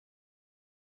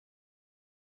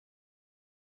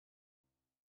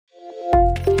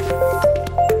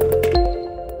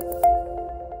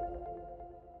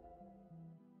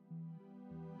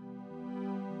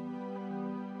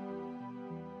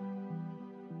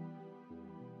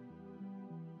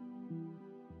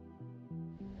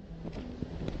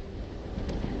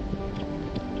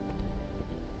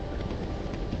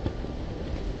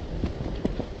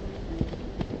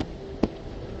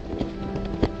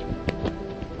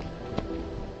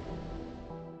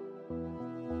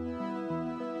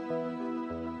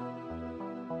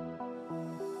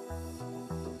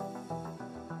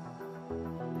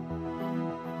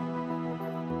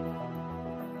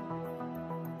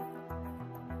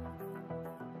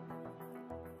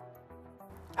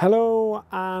Hello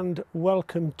and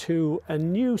welcome to a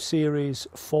new series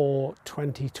for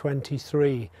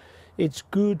 2023. It's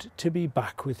good to be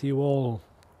back with you all.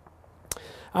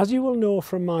 As you will know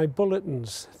from my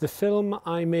bulletins, the film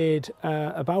I made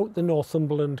about the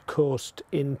Northumberland coast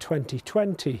in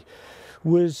 2020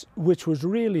 which was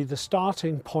really the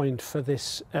starting point for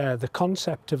this, the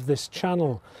concept of this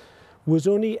channel, was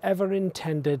only ever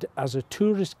intended as a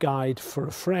tourist guide for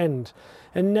a friend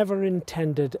and never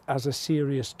intended as a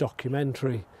serious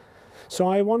documentary. So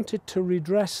I wanted to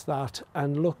redress that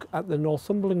and look at the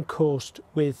Northumberland coast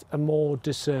with a more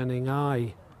discerning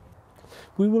eye.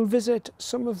 We will visit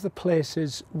some of the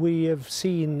places we have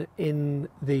seen in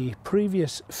the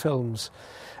previous films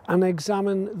and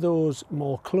examine those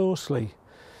more closely.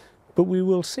 But we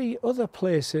will see other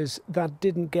places that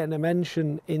didn't get a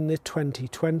mention in the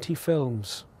 2020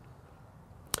 films.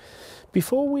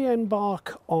 Before we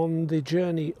embark on the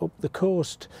journey up the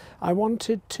coast, I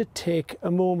wanted to take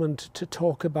a moment to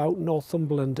talk about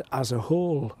Northumberland as a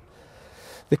whole.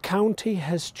 The county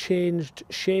has changed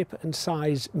shape and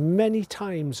size many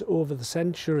times over the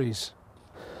centuries.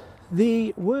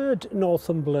 The word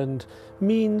Northumberland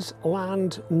means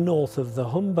land north of the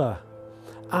Humber,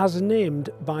 as named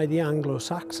by the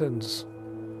Anglo-Saxons.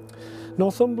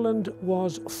 Northumberland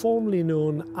was formerly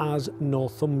known as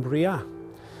Northumbria,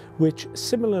 which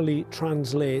similarly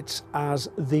translates as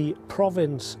the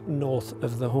province north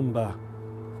of the Humber.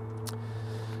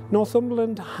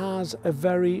 Northumberland has a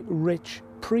very rich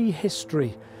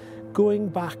prehistory going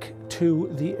back to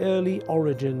the early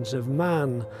origins of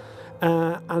man,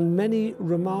 and many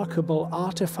remarkable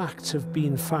artefacts have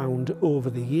been found over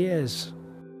the years.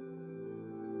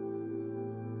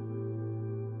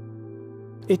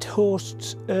 It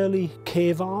hosts early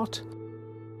cave art,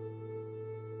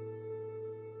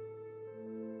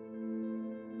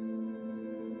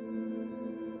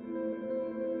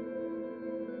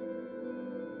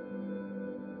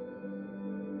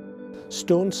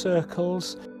 stone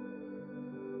circles,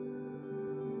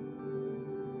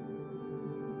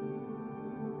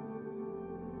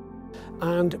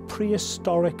 and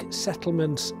prehistoric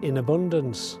settlements in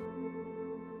abundance.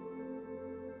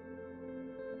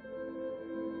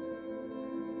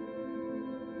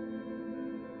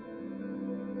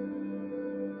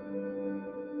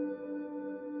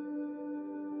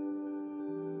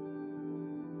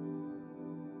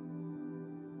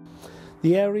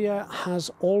 The area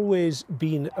has always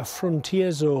been a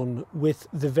frontier zone with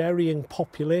the varying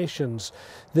populations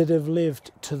that have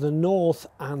lived to the north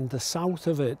and the south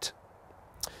of it.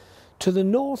 To the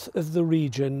north of the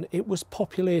region, it was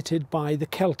populated by the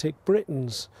Celtic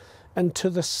Britons, and to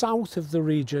the south of the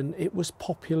region, it was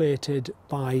populated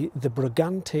by the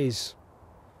Brigantes.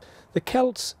 The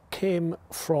Celts came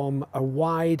from a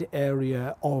wide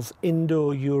area of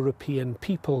Indo-European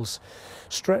peoples,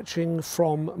 stretching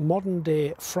from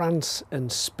modern-day France and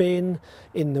Spain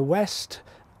in the west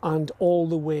and all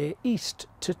the way east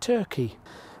to Turkey.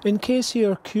 In case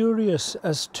you're curious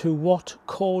as to what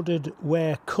corded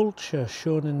ware culture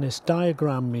shown in this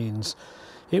diagram means,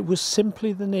 it was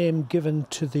simply the name given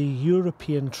to the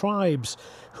European tribes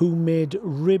who made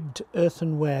ribbed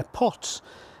earthenware pots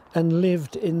and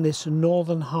lived in this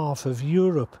northern half of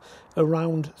Europe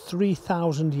around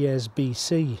 3000 years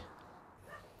BC.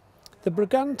 The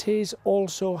Brigantes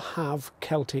also have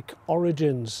Celtic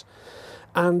origins,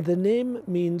 and the name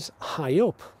means high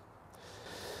up.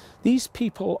 These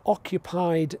people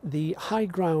occupied the high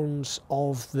grounds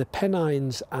of the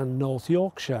Pennines and North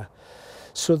Yorkshire,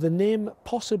 so the name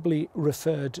possibly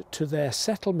referred to their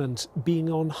settlements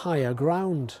being on higher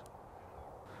ground.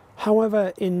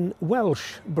 However, in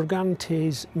Welsh,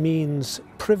 Brigantes means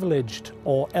privileged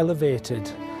or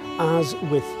elevated, as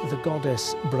with the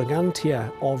goddess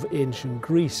Brigantia of ancient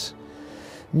Greece,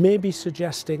 maybe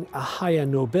suggesting a higher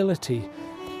nobility.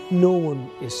 No one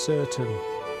is certain.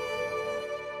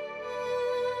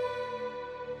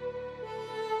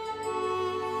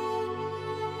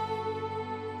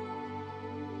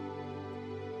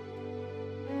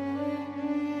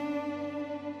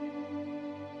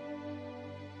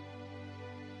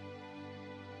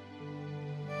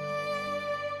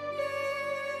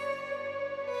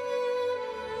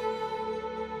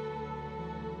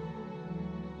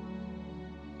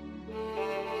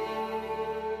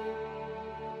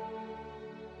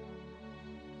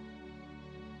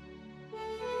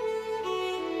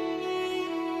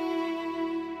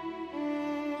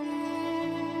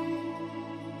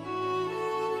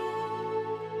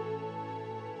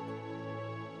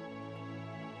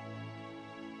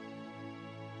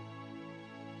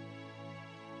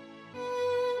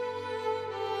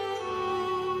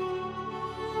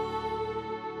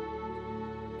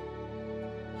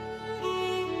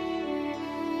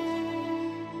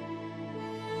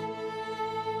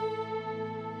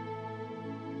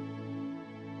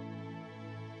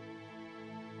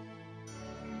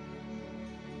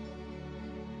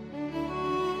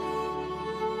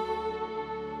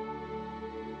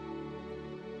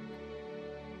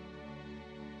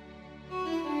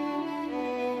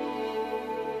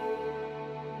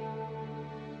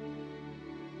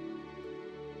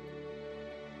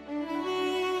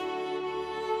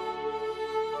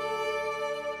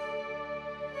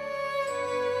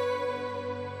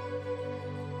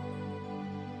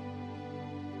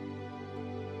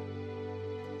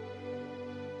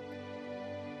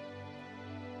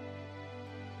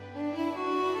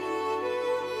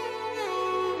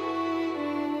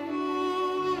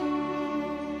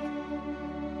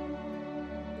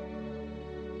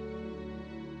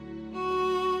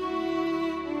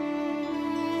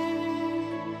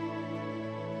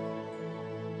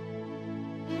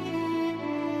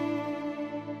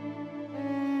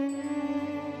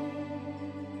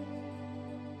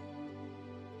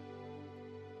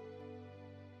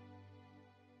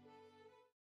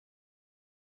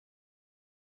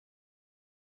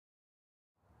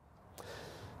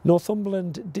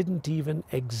 Northumberland didn't even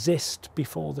exist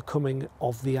before the coming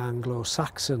of the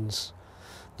Anglo-Saxons.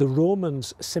 The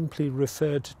Romans simply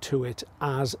referred to it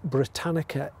as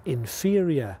Britannica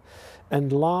Inferior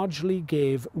and largely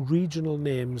gave regional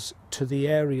names to the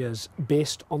areas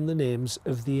based on the names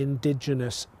of the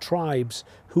indigenous tribes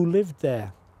who lived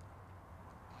there.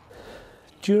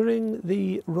 During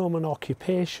the Roman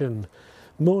occupation,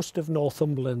 most of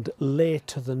Northumberland lay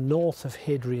to the north of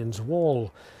Hadrian's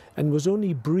Wall and was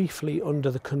only briefly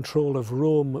under the control of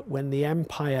Rome when the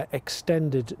empire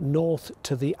extended north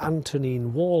to the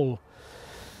Antonine Wall.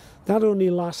 That only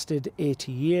lasted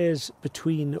 80 years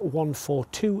between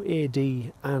 142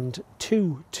 AD and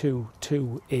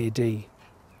 222 AD.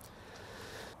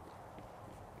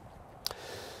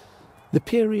 The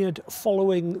period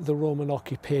following the Roman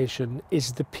occupation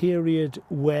is the period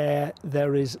where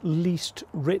there is least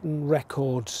written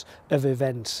records of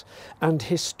events, and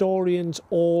historians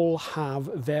all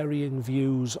have varying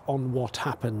views on what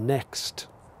happened next.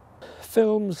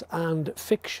 Films and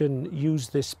fiction use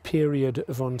this period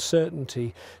of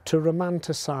uncertainty to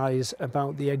romanticise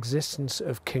about the existence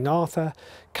of King Arthur,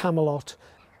 Camelot,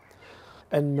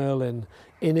 and Merlin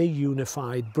in a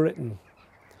unified Britain.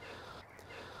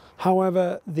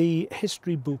 However, the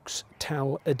history books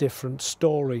tell a different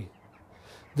story.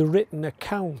 The written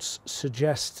accounts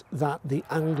suggest that the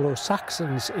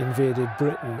Anglo-Saxons invaded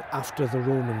Britain after the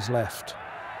Romans left.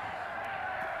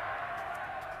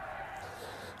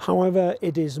 However,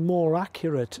 it is more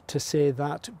accurate to say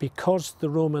that because the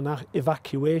Roman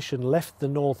evacuation left the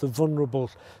north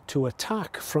vulnerable to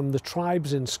attack from the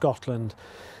tribes in Scotland,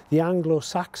 the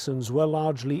Anglo-Saxons were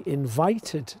largely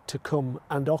invited to come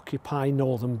and occupy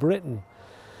northern Britain.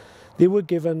 They were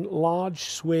given large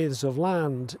swathes of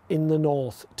land in the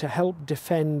north to help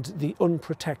defend the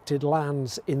unprotected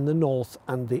lands in the north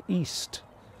and the east.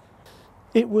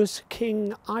 It was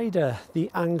King Ida,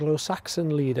 the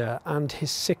Anglo-Saxon leader, and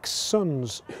his 6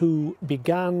 sons who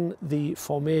began the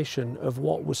formation of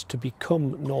what was to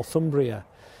become Northumbria.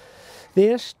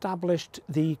 They established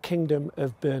the Kingdom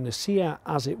of Bernicia,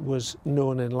 as it was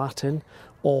known in Latin,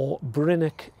 or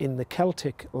Brynnock in the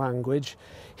Celtic language,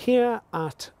 here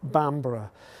at Bamborough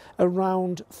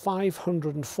around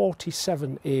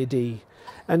 547 AD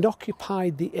and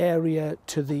occupied the area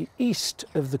to the east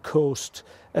of the coast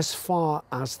as far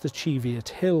as the Cheviot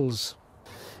Hills.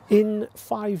 In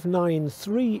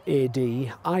 593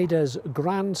 AD, Ida's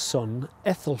grandson,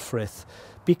 Ethelfrith,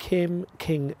 became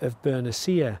King of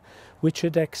Bernicia, which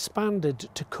had expanded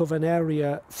to cover an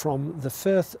area from the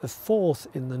Firth of Forth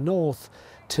in the north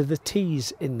to the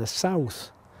Tees in the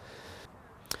south.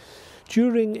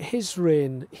 During his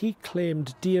reign, he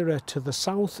claimed Deira to the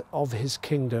south of his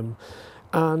kingdom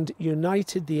and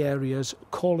united the areas,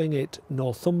 calling it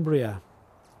Northumbria.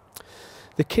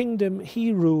 The kingdom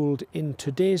he ruled in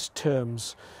today's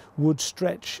terms would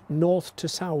stretch north to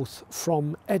south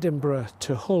from Edinburgh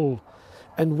to Hull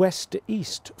and west to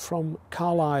east from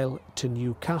Carlisle to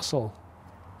Newcastle.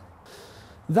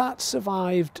 That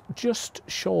survived just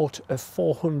short of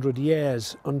 400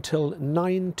 years until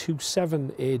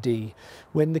 927 AD,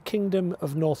 when the Kingdom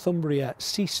of Northumbria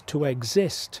ceased to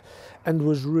exist and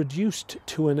was reduced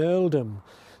to an earldom,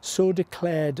 so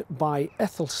declared by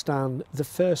Aethelstan, the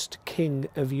first king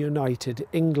of United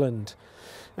England.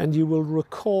 And you will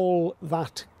recall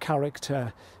that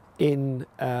character in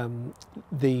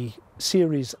the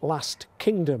series Last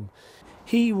Kingdom.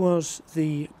 He was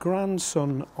the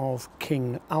grandson of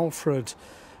King Alfred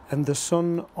and the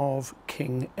son of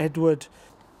King Edward,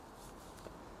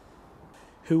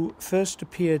 who first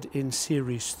appeared in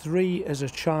Series 3 as a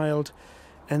child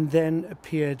and then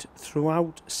appeared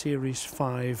throughout Series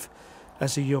 5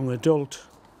 as a young adult.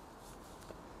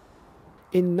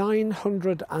 In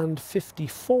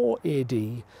 954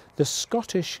 AD, the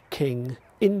Scottish king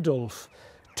Indulf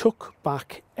took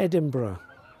back Edinburgh.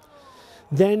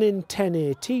 Then in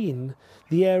 1018,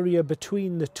 the area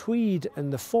between the Tweed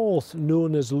and the Forth,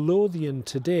 known as Lothian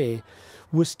today,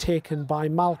 was taken by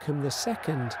Malcolm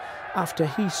II after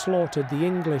he slaughtered the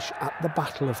English at the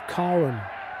Battle of Carron.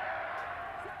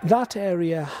 That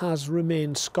area has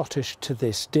remained Scottish to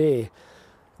this day,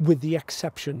 with the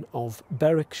exception of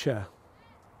Berwickshire.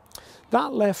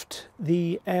 That left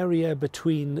the area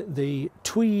between the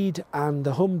Tweed and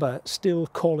the Humber still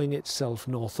calling itself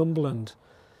Northumberland.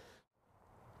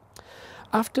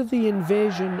 After the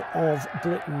invasion of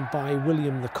Britain by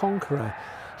William the Conqueror,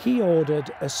 he ordered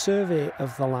a survey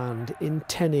of the land in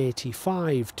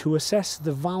 1085 to assess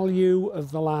the value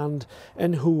of the land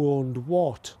and who owned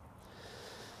what.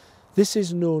 This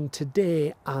is known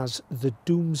today as the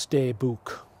Domesday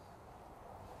Book.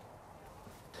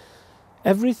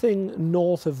 Everything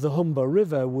north of the Humber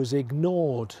River was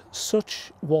ignored.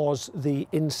 Such was the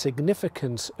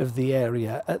insignificance of the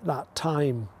area at that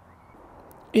time.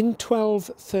 In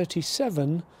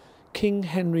 1237, King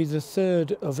Henry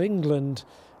III of England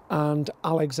and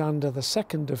Alexander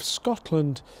II of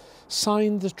Scotland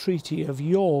signed the Treaty of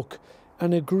York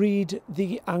and agreed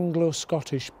the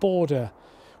Anglo-Scottish border,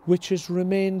 which has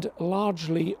remained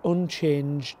largely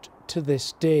unchanged to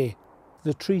this day.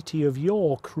 The Treaty of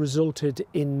York resulted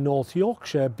in North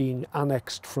Yorkshire being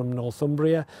annexed from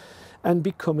Northumbria and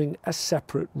becoming a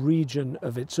separate region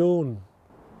of its own.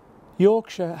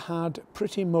 Yorkshire had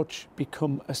pretty much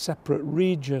become a separate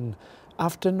region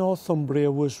after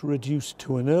Northumbria was reduced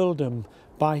to an earldom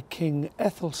by King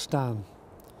Ethelstan.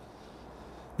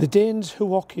 The Danes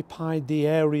who occupied the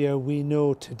area we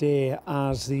know today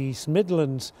as the East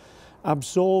Midlands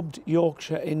absorbed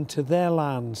Yorkshire into their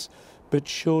lands, but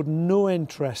showed no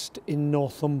interest in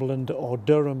Northumberland or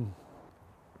Durham.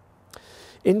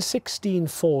 In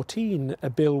 1614, a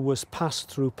bill was passed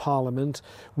through Parliament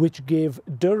which gave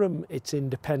Durham its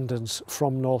independence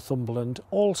from Northumberland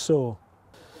also.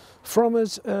 From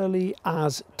as early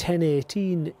as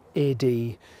 1018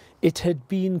 AD, it had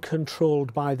been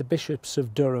controlled by the bishops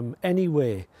of Durham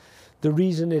anyway. The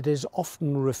reason it is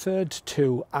often referred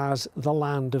to as the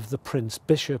land of the Prince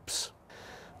Bishops.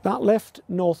 That left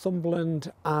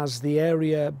Northumberland as the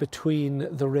area between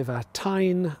the River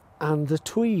Tyne and the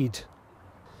Tweed.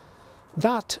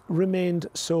 That remained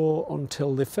so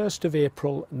until the 1st of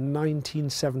April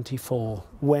 1974,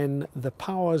 when the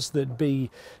powers that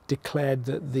be declared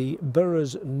that the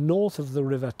boroughs north of the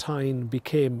River Tyne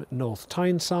became North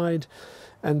Tyneside,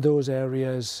 and those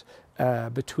areas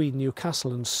between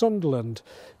Newcastle and Sunderland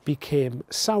became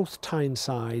South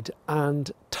Tyneside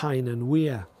and Tyne and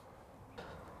Wear.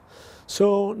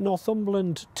 So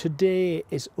Northumberland today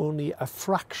is only a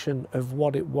fraction of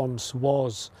what it once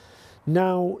was.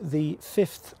 Now the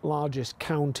 5th largest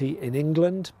county in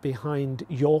England, behind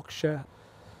Yorkshire,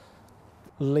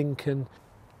 Lincoln,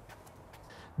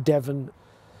 Devon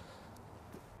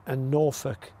and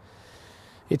Norfolk.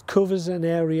 It covers an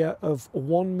area of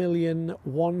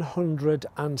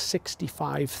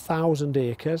 1,165,000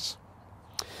 acres.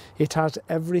 It has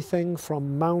everything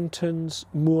from mountains,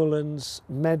 moorlands,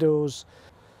 meadows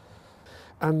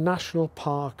and national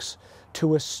parks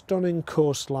to a stunning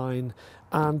coastline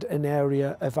and an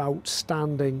area of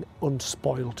outstanding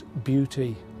unspoilt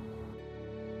beauty.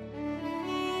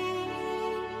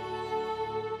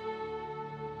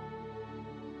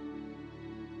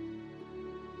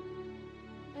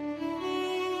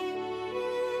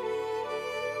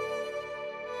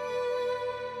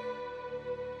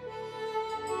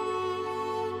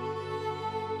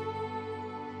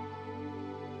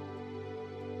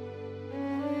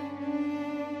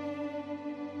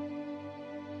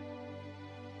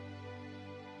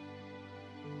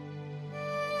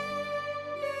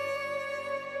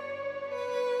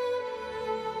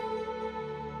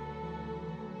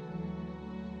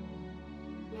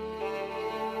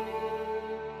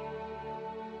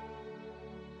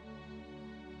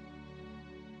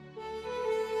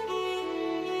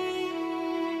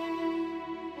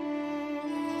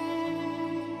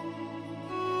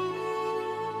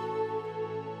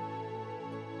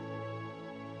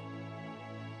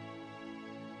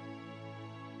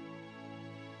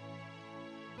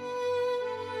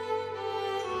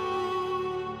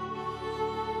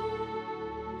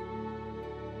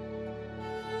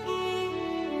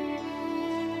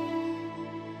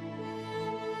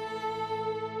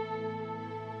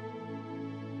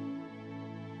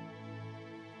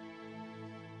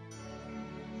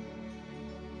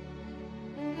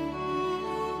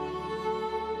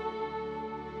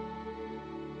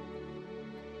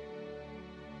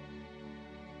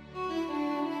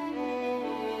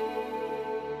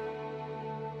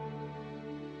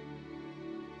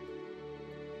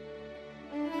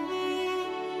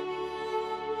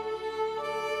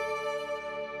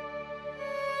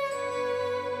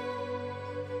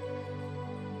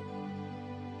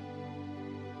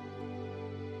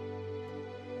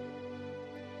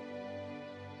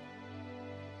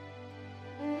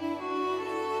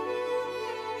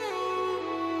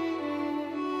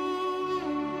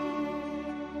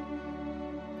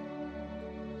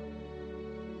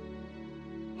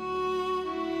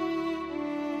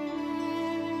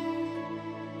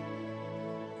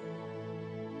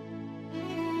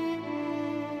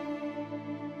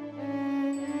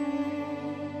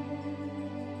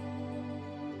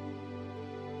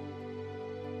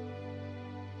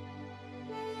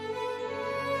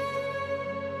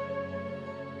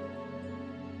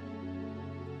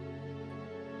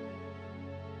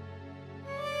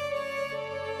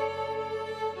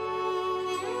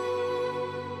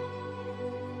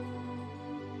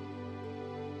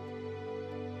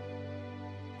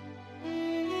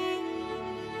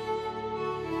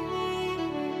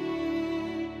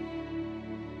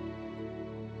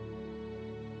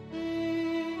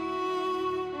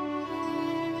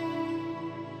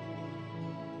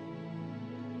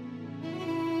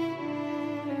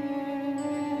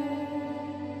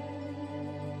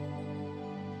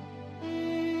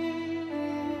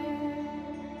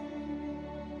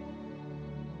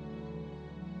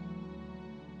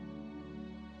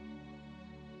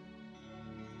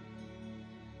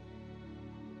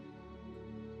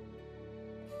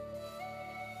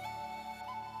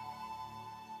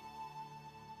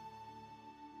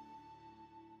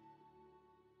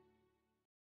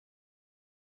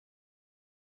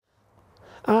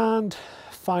 And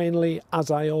finally,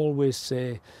 as I always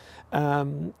say,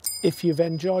 if you've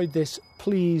enjoyed this,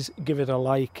 please give it a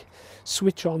like,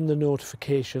 switch on the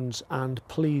notifications, and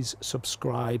please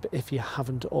subscribe if you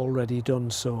haven't already done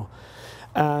so.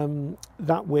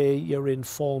 That way you're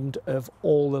informed of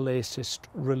all the latest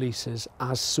releases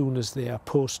as soon as they are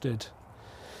posted.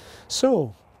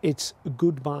 So it's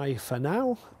goodbye for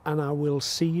now, and I will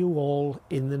see you all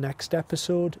in the next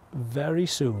episode very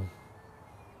soon.